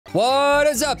What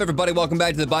is up, everybody? Welcome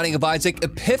back to the Binding of Isaac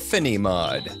Epiphany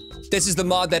mod. This is the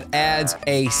mod that adds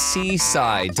a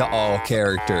seaside to all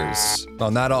characters.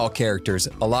 Well, not all characters,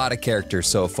 a lot of characters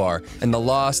so far, and the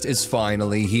Lost is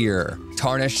finally here.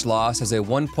 Tarnished Lost has a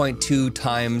 1.2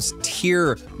 times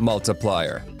tier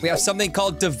multiplier. We have something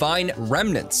called Divine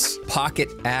Remnants, pocket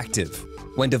active.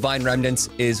 When Divine Remnants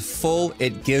is full,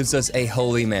 it gives us a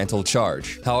Holy Mantle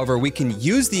charge. However, we can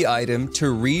use the item to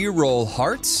re-roll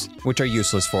hearts, which are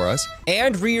useless for us,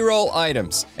 and re-roll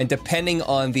items. And depending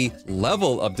on the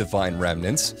level of Divine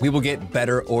Remnants, we will get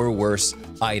better or worse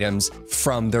items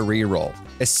from the re-roll.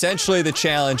 Essentially, the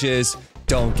challenge is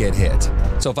don't get hit.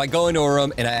 So if I go into a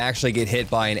room and I actually get hit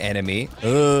by an enemy,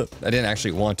 I didn't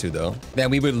actually want to though, then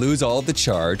we would lose all of the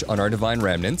charge on our Divine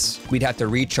Remnants. We'd have to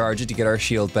recharge it to get our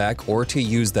shield back or to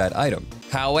use that item.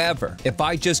 However, if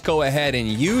I just go ahead and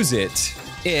use it,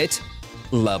 it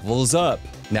levels up.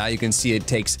 Now you can see it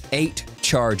takes 8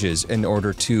 charges in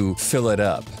order to fill it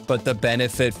up. But the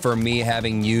benefit for me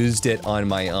having used it on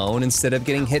my own instead of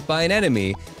getting hit by an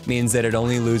enemy means that it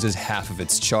only loses half of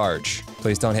its charge.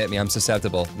 Please don't hit me, I'm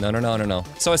susceptible. No.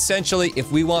 So essentially,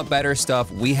 if we want better stuff,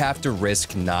 we have to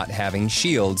risk not having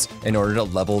shields in order to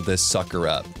level this sucker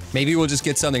up. Maybe we'll just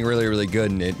get something really good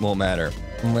and it won't matter.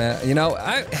 Well, you know,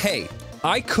 hey,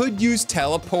 I could use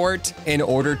teleport in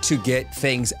order to get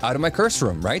things out of my curse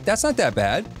room, right? That's not that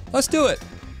bad. Let's do it.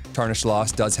 Tarnished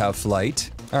Lost does have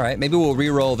flight. All right, maybe we'll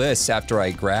re-roll this after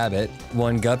I grab it.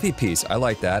 1 guppy piece, I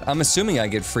like that. I'm assuming I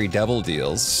get free devil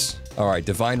deals. All right,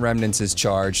 Divine Remnants is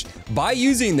charged. By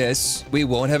using this, we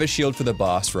won't have a shield for the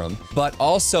boss room, but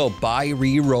also by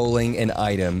re-rolling an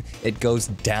item, it goes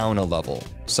down a level.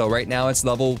 So right now it's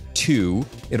level 2.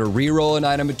 It'll re-roll an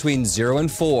item between 0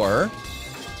 and 4.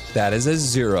 That is a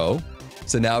 0.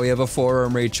 So now we have a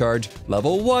 4-arm recharge,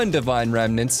 level 1 Divine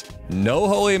Remnants, no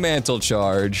Holy Mantle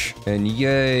charge, and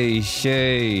yay,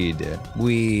 shade.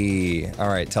 All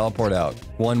right, teleport out.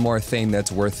 One more thing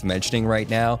that's worth mentioning right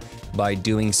now, by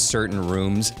doing certain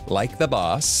rooms, like the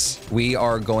boss, we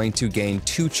are going to gain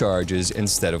 2 charges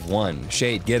instead of 1.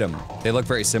 Shade, get them. They look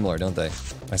very similar, don't they?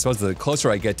 I suppose the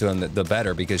closer I get to them, the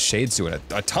better, because Shade's doing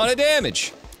a ton of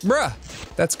damage. Bruh,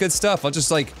 that's good stuff. I'll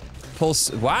just like,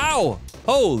 pulse, wow!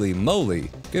 Holy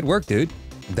moly. Good work, dude.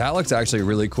 That looks actually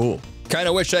really cool.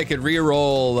 Kinda wish I could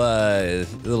re-roll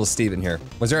little Steven here.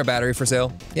 Was there a battery for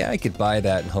sale? Yeah, I could buy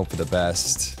that and hope for the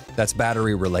best. That's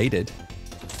battery related.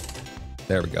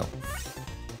 There we go.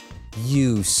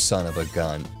 You son of a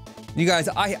gun. You guys,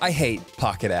 I hate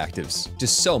pocket actives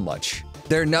just so much.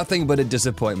 They're nothing but a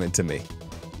disappointment to me.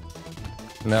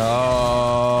 No.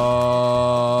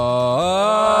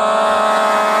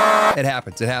 It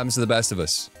happens to the best of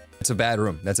us. It's a bad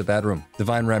room. That's a bad room.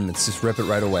 Divine Remnants, just rip it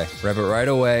right away. Rip it right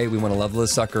away. We want to level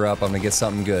this sucker up. I'm gonna get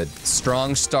something good.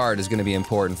 Strong start is gonna be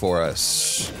important for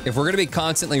us. If we're gonna be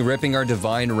constantly ripping our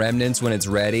Divine Remnants when it's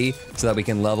ready so that we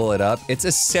can level it up, it's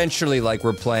essentially like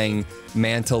we're playing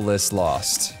Mantle-less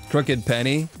Lost. Crooked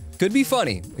Penny. Could be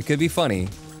funny. It could be funny.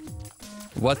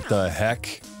 What the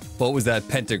heck? What was that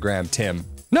pentagram, Tim?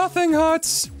 Nothing,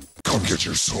 Huts. Come get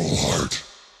your soul heart.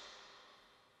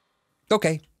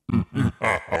 Okay.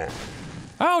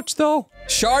 Ouch, though.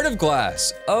 Shard of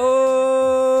glass.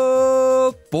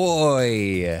 Oh,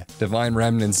 boy. Divine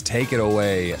Remnants, take it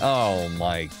away. Oh,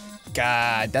 my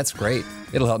God. That's great.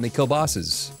 It'll help me kill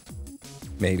bosses.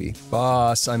 Maybe.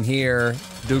 Boss, I'm here.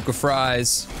 Duke of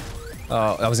Fries.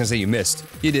 Oh, I was gonna say you missed.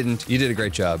 You didn't. You did a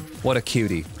great job. What a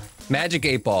cutie. Magic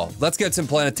 8-ball. Let's get some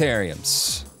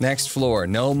planetariums. Next floor.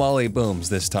 No molly booms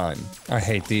this time. I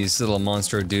hate these little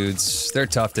monster dudes. They're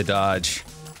tough to dodge.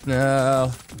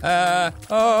 No.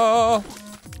 Oh.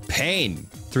 Pain.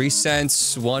 3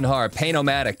 cents, 1 heart.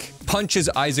 Pain-o-matic. Punches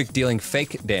Isaac dealing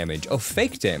fake damage. Oh,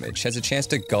 fake damage. Has a chance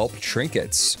to gulp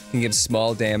trinkets. Can give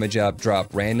small damage up,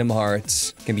 drop random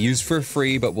hearts. Can be used for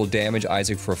free, but will damage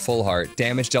Isaac for a full heart.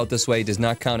 Damage dealt this way does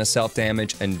not count as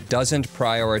self-damage and doesn't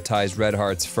prioritize red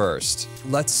hearts first.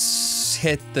 Let's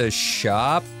hit the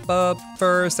shop up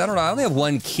first. I don't know, I only have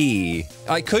 1 key.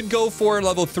 I could go for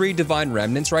level 3 Divine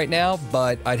Remnants right now,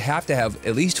 but I'd have to have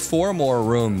at least 4 more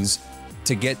rooms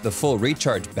to get the full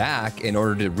recharge back in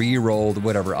order to re-roll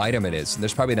whatever item it is. And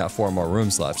there's probably not 4 more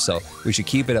rooms left, so we should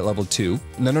keep it at level 2.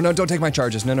 No, don't take my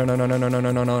charges.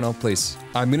 No, please.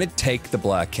 I'm gonna take the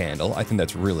black candle. I think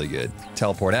that's really good.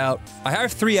 Teleport out. I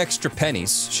have 3 extra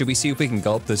pennies. Should we see if we can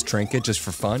gulp this trinket just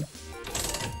for fun?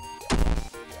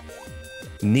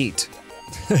 Neat.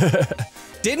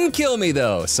 Didn't kill me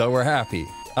though, so we're happy.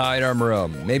 Item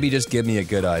room. Maybe just give me a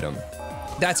good item.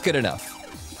 That's good enough.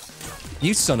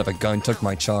 You son of a gun took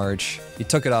my charge. You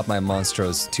took it off my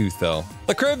Monstro's tooth, though.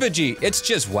 The Blvd, it's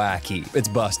just wacky. It's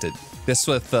busted. This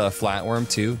with flatworm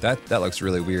too. That looks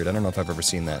really weird. I don't know if I've ever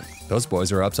seen that. Those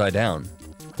boys are upside down.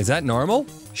 Is that normal?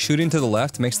 Shooting to the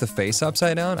left makes the face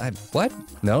upside down? What?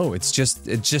 No, it's just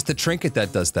the trinket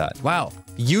that does that. Wow.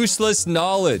 Useless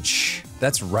knowledge.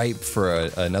 That's ripe for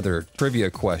another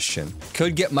trivia question.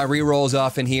 Could get my rerolls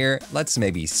off in here. Let's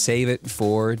maybe save it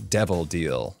for Devil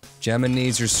Deal.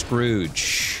 Gemini's or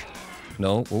Scrooge?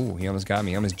 No, ooh, he almost got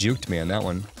me. He almost juked me on that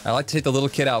one. I like to take the little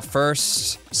kid out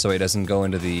first so he doesn't go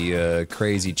into the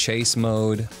crazy chase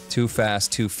mode. Too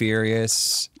fast, too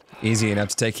furious. Easy enough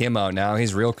to take him out now.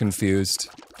 He's real confused.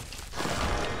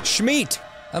 Schmeat!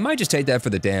 I might just take that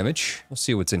for the damage. We'll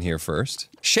see what's in here first.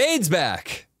 Shade's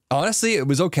back! Honestly, it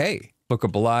was okay. Book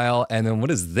of Belial, and then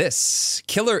what is this?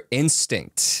 Killer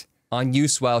Instinct. On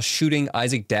use while shooting,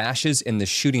 Isaac dashes in the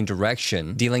shooting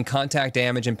direction, dealing contact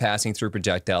damage and passing through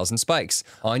projectiles and spikes.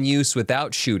 On use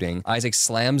without shooting, Isaac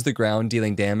slams the ground,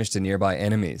 dealing damage to nearby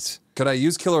enemies. Could I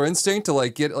use Killer Instinct to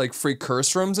like get like free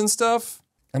curse rooms and stuff?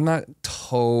 I'm not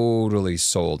totally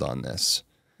sold on this.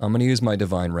 I'm gonna use my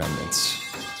Divine Remnants.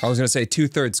 I was gonna say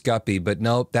 2/3 Guppy, but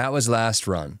nope, that was last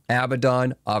run.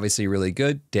 Abaddon, obviously really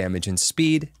good. Damage and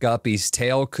speed. Guppy's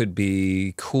tail could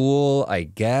be cool, I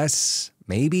guess.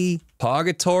 Maybe.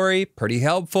 Purgatory, pretty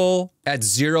helpful. At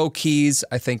 0 keys,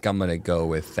 I think I'm gonna go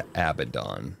with the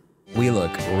Abaddon. We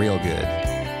look real good.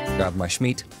 Grab my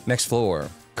Schmeat. Next floor.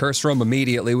 Curse room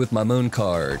immediately with my moon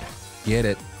card. Get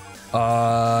it.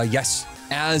 Yes.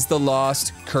 As the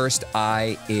Lost, Cursed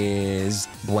Eye is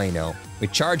bueno. We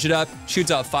charge it up, shoots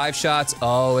out 5 shots.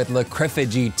 Oh, it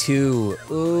Lacriphagy too.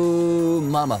 Ooh,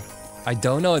 mama. I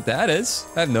don't know what that is.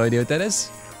 I have no idea what that is.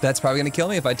 That's probably gonna kill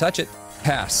me if I touch it.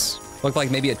 Pass. Looked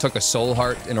like maybe it took a soul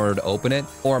heart in order to open it.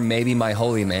 Or maybe my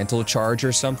Holy Mantle charge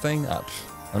or something. I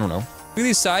don't know. Look at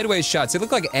these sideways shots. They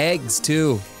look like eggs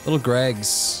too. Little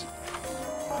Gregs.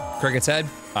 Cricket's head.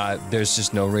 There's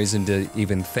just no reason to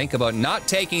even think about not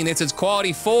taking this. It's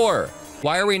quality 4.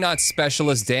 Why are we not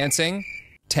specialist dancing?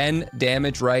 10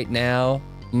 damage right now.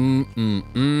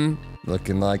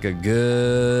 Looking like a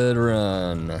good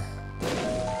run.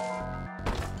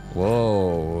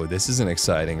 Whoa, this is an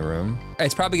exciting room.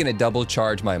 It's probably gonna double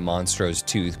charge my Monstro's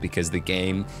Tooth because the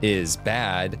game is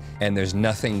bad and there's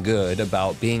nothing good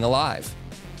about being alive.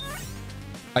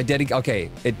 Okay,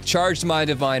 it charged my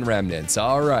Divine Remnants,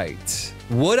 all right.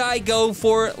 Would I go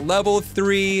for level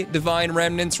 3 Divine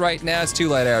Remnants right now? It's too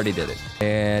late, I already did it.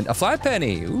 And a flat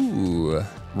penny, ooh.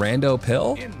 Rando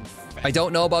pill? I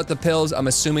don't know about the pills. I'm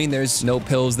assuming there's no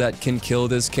pills that can kill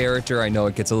this character. I know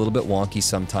it gets a little bit wonky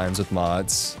sometimes with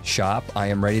mods. Shop, I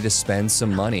am ready to spend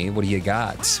some money. What do you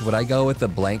got? Would I go with the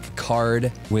blank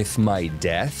card with my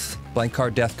death? Blank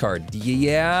card, death card.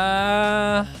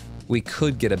 Yeah. We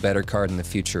could get a better card in the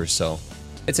future, so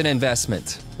it's an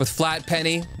investment. With flat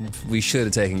penny, we should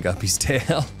have taken Guppy's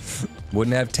tail.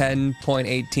 Wouldn't have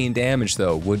 10.18 damage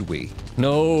though, would we?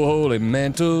 No Holy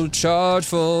Mantle charge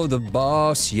for the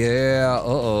boss, yeah,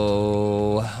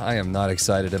 uh-oh. I am not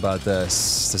excited about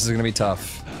this. This is gonna be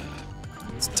tough.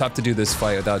 It's tough to do this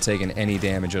fight without taking any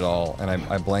damage at all, and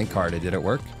I blank carded. Did it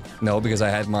work? No, because I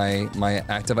had my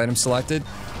active item selected.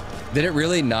 Did it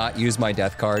really not use my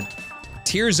death card?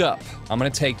 Tears Up. I'm gonna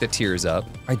take the Tears Up.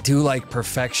 I do like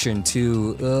Perfection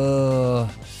too.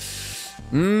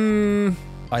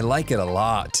 I like it a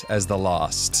lot as the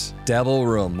Lost. Devil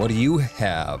Room, what do you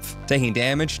have? Taking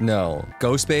damage? No.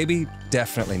 Ghost Baby?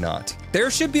 Definitely not. There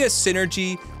should be a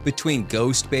synergy between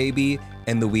Ghost Baby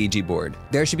and the Ouija board.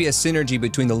 There should be a synergy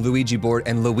between the Luigi board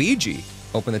and Luigi.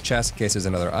 Open the chest in case there's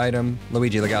another item.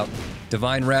 Luigi, look out.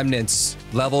 Divine Remnants,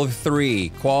 level 3,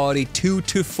 quality 2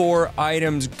 to 4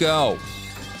 items, go.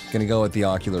 Gonna go with the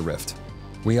Ocular Rift.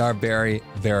 We are very,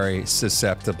 very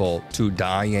susceptible to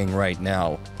dying right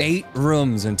now. 8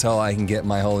 rooms until I can get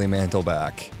my Holy Mantle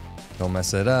back. Don't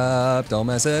mess it up, don't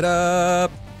mess it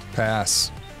up.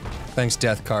 Pass. Thanks,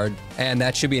 Death Card. And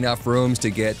that should be enough rooms to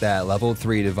get that level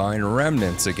 3 Divine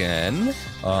Remnants again.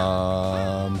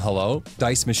 Hello?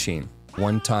 Dice Machine.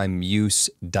 One-time use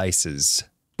dices.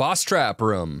 Boss Trap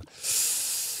Room.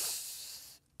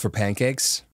 For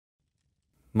pancakes.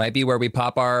 Might be where we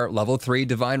pop our level 3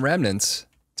 Divine Remnants.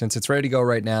 Since it's ready to go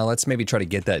right now, let's maybe try to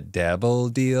get that Devil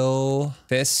Deal.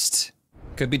 Fist.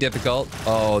 Could be difficult.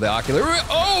 Oh, the Ocular.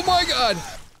 Oh my god!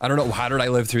 I don't know, how did I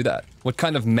live through that? What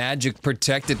kind of magic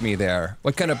protected me there?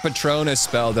 What kind of Patronus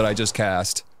spell did I just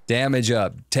cast? Damage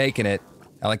up, taking it.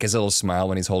 I like his little smile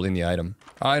when he's holding the item.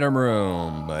 Item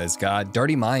room, it's got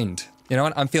Dirty Mind. You know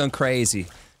what, I'm feeling crazy.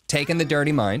 Taking the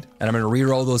Dirty Mind, and I'm gonna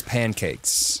re-roll those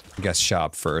pancakes. I guess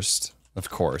shop first. Of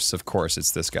course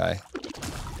it's this guy.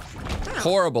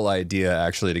 Horrible idea,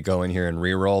 actually, to go in here and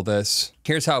reroll this.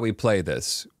 Here's how we play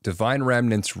this. Divine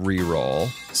Remnants reroll.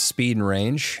 Speed and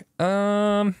range.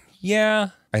 Yeah.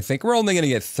 I think we're only gonna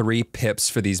get 3 pips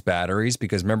for these batteries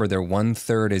because remember, they're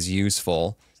 1/3 as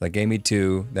useful. So that gave me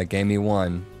 2, that gave me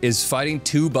 1. Is fighting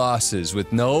 2 bosses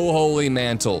with no holy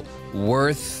mantle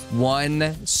worth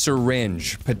 1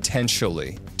 syringe,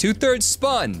 potentially? 2/3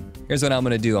 spun. Here's what I'm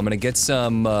gonna do. I'm gonna get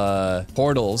some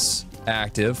portals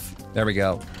active. There we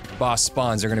go. Boss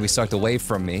spawns are gonna be sucked away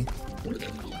from me.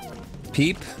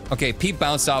 Peep. Okay, Peep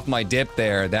bounced off my dip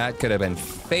there. That could have been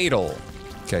fatal.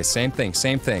 Okay, same thing,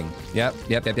 same thing. Yep.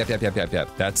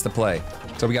 That's the play.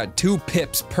 So we got 2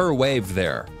 pips per wave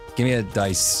there. Give me a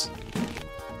dice.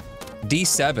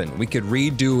 D7, we could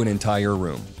redo an entire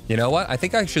room. You know what? I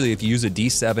think actually if you use a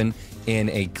D7 in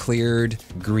a cleared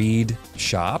greed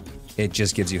shop, it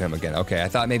just gives you him again. Okay, I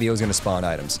thought maybe it was gonna spawn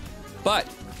items. But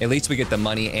at least we get the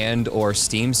money and or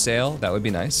Steam sale. That would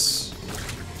be nice.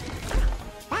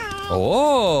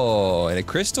 Oh, and a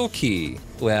crystal key.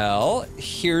 Well,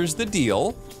 here's the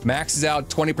deal. Maxes out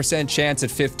 20% chance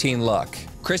at 15 luck.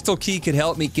 Crystal key could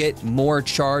help me get more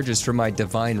charges for my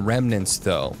divine remnants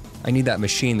though. I need that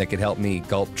machine that could help me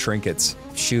gulp trinkets.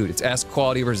 Shoot, it's S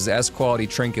quality versus S quality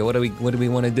trinket. What do we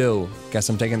want to do? Guess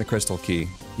I'm taking the crystal key.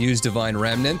 Use divine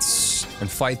remnants and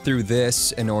fight through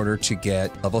this in order to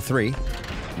get level 3.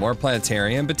 More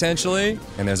planetarium potentially.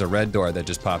 And there's a red door that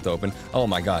just popped open. Oh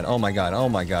my god, oh my god, oh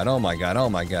my god, oh my god, oh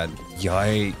my god.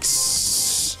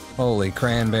 Yikes. Holy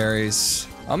cranberries.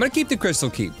 I'm gonna keep the crystal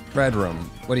key. Red room,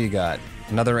 what do you got?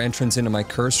 Another entrance into my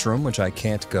curse room, which I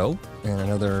can't go. And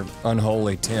another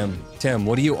unholy Tim. Tim,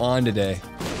 what are you on today?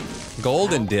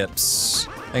 Golden dips.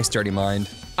 Thanks, Dirty Mind.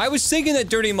 I was thinking that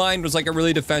Dirty Mind was like a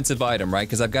really defensive item, right?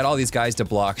 Because I've got all these guys to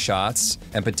block shots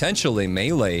and potentially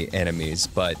melee enemies,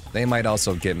 but they might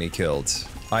also get me killed.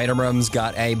 Item room's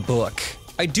got a book.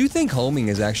 I do think homing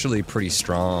is actually pretty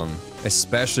strong,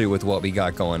 especially with what we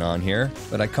got going on here,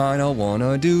 but I kinda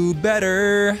wanna do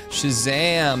better.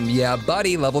 Shazam, yeah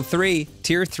buddy, level 3,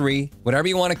 tier 3, whatever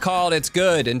you wanna call it, it's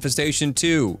good. Infestation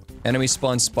 2, enemy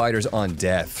spawn spiders on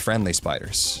death, friendly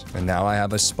spiders. And now I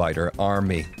have a spider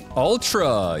army.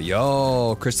 Ultra,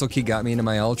 yo, crystal key got me into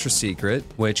my ultra secret,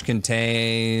 which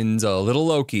contains a little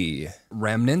Loki.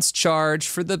 Remnants charge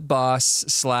for the boss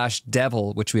 /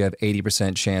 devil, which we have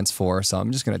 80% chance for, so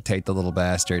I'm just gonna take the little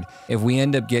bastard. If we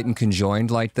end up getting conjoined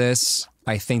like this,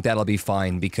 I think that'll be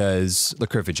fine because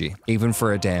Lacryphagy, even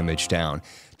for a damage down.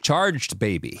 Charged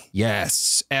baby,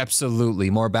 yes, absolutely,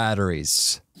 more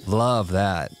batteries. Love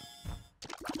that.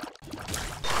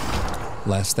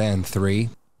 Less than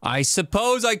 3. I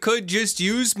suppose I could just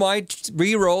use my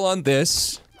reroll on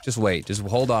this. Just wait, just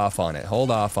hold off on it, hold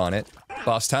off on it.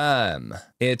 Boss time.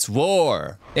 It's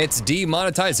war. It's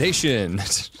demonetization.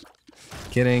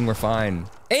 Kidding, we're fine.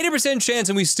 80% chance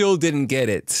and we still didn't get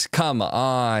it. Come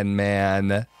on,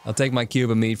 man. I'll take my cube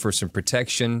of meat for some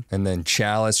protection and then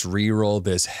Chalice reroll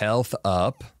this health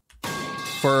up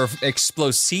for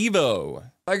Explosivo.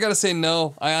 I gotta say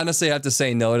no. I honestly have to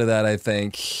say no to that, I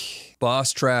think.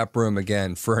 Boss trap room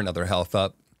again for another health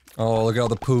up. Oh, look at all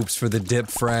the poops for the dip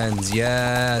friends.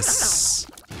 Yes.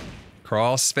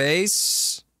 Crawl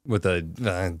space with a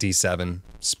D7.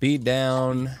 Speed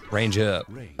down, range up.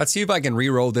 Let's see if I can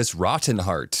reroll this Rotten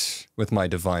Heart with my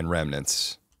divine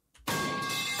remnants.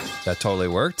 That totally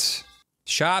worked.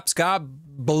 Shop's got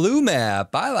blue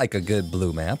map. I like a good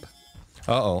blue map.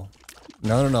 Uh-oh.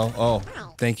 No. Oh,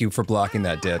 thank you for blocking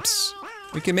that, dips.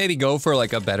 We can maybe go for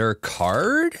like a better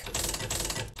card?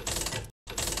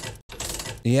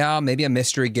 Yeah, maybe a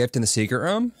mystery gift in the secret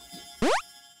room?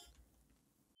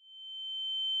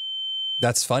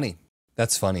 That's funny.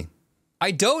 That's funny.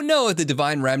 I don't know if the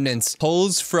Divine Remnants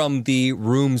pulls from the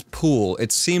room's pool.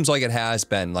 It seems like it has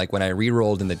been, like when I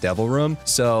re-rolled in the Devil Room.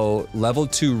 So level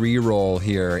 2 re-roll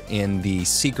here in the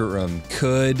secret room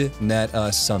could net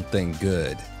us something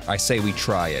good. I say we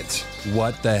try it.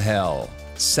 What the hell?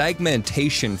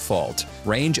 Segmentation fault.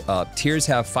 Range up. Tiers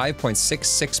have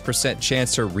 5.66%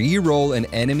 chance to re-roll an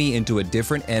enemy into a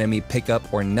different enemy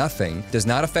pickup or nothing. Does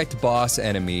not affect boss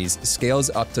enemies. Scales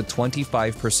up to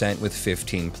 25% with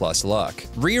 15 plus luck.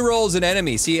 Re-rolls an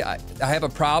enemy. See, I have a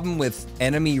problem with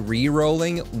enemy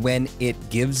re-rolling when it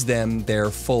gives them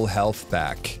their full health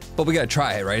back. But we gotta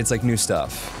try it, right? It's like new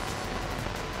stuff.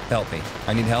 Help me.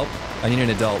 I need help. I need an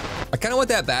adult. I kind of want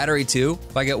that battery too.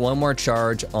 If I get one more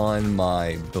charge on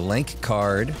my blank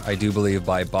card, I do believe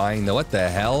by buying the what the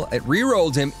hell, it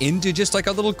re-rolled him into just like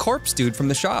a little corpse dude from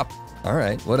the shop. All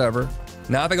right, whatever.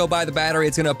 Now if I go buy the battery,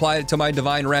 it's gonna apply it to my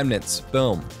divine remnants.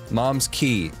 Boom. Mom's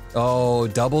key. Oh,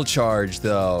 double charge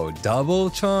though. Double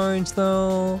charge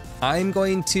though. I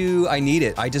need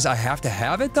it. I have to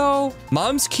have it though.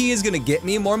 Mom's key is gonna get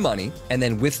me more money. And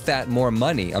then with that more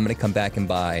money, I'm gonna come back and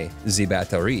buy the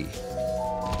battery.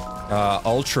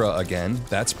 Ultra again.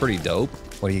 That's pretty dope.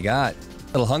 What do you got?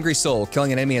 Little hungry soul.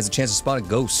 Killing an enemy has a chance to spot a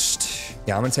ghost.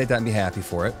 Yeah, I'm gonna take that and be happy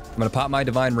for it. I'm gonna pop my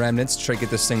divine remnants to try to get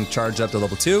this thing charged up to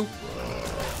level 2.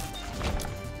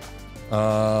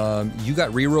 You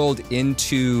got rerolled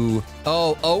into...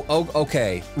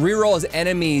 okay. Reroll as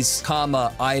enemies,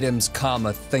 comma, items,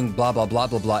 comma, thing, blah, blah, blah,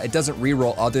 blah, blah. It doesn't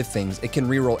reroll other things. It can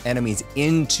reroll enemies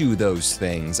into those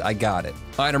things. I got it.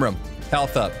 Item room.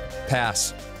 Health up.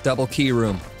 Pass. Double key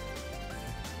room.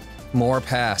 More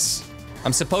pass.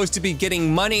 I'm supposed to be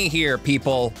getting money here,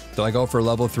 people. Do I go for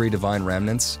level 3 divine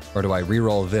remnants? Or do I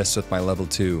reroll this with my level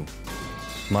 2?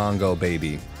 Mongo,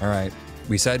 baby. All right.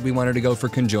 We said we wanted to go for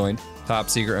conjoined. Top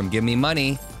secret, give me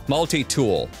money.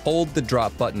 Multi-tool. Hold the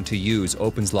drop button to use.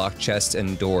 Opens locked chests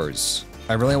and doors.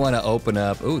 I really want to open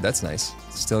up. Ooh, that's nice.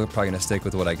 Still probably gonna stick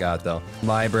with what I got though.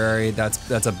 Library,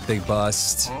 that's a big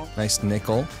bust. Nice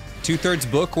nickel. 2/3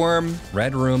 bookworm.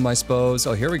 Red room, I suppose.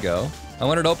 Oh, here we go. I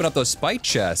wanted to open up those spike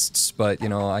chests, but you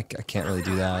know, I can't really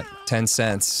do that. 10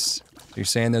 cents. You're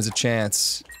saying there's a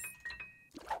chance.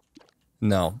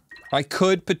 No. I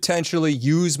could potentially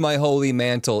use my holy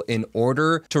mantle in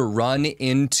order to run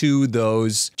into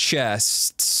those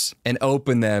chests and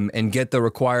open them and get the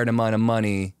required amount of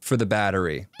money for the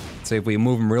battery. So if we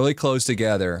move them really close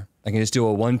together, I can just do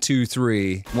a 1, 2,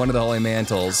 3, one of the holy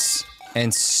mantles,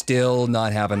 and still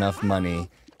not have enough money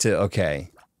to, okay.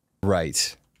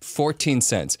 Right. 14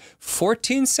 cents.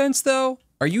 14 cents though?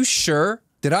 Are you sure?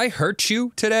 Did I hurt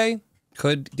you today?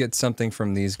 Could get something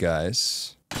from these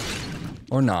guys.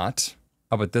 Or not.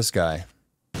 How about this guy?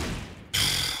 How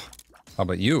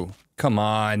about you? Come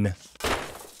on.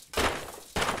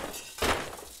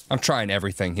 I'm trying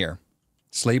everything here.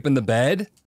 Sleep in the bed?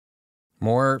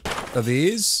 More of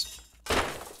these?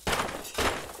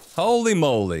 Holy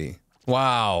moly.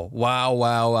 Wow, wow,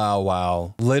 wow, wow,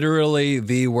 wow. Literally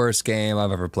the worst game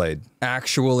I've ever played.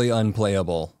 Actually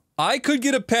unplayable. I could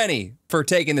get a penny for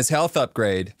taking this health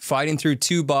upgrade. Fighting through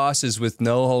 2 bosses with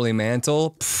no holy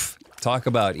mantle. Pfft. Talk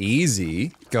about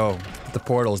easy. Go. The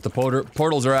portals. The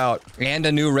portals are out. And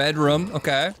a new red room.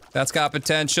 Okay. That's got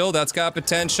potential. That's got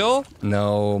potential.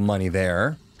 No money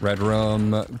there. Red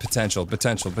room. Potential.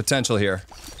 Potential. Potential here.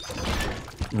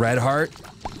 Red heart.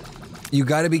 You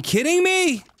gotta be kidding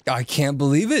me! I can't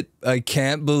believe it. I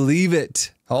can't believe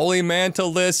it. Holy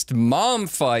mantle list. Mom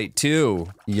fight too.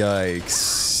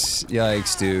 Yikes.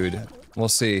 Yikes, dude. We'll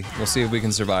see. We'll see if we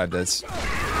can survive this.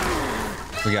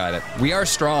 We got it. We are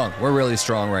strong. We're really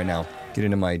strong right now. Get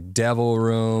into my devil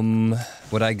room.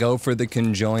 Would I go for the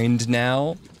conjoined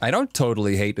now? I don't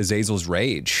totally hate Azazel's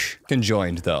rage.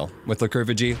 Conjoined though. With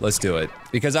Lycurvagy, let's do it.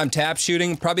 Because I'm tap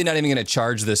shooting, probably not even gonna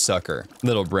charge this sucker.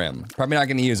 Little Brim. Probably not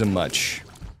gonna use him much.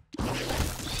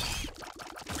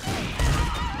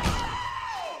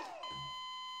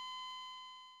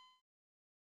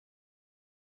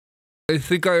 I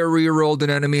think I re-rolled an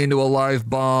enemy into a live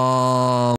bomb.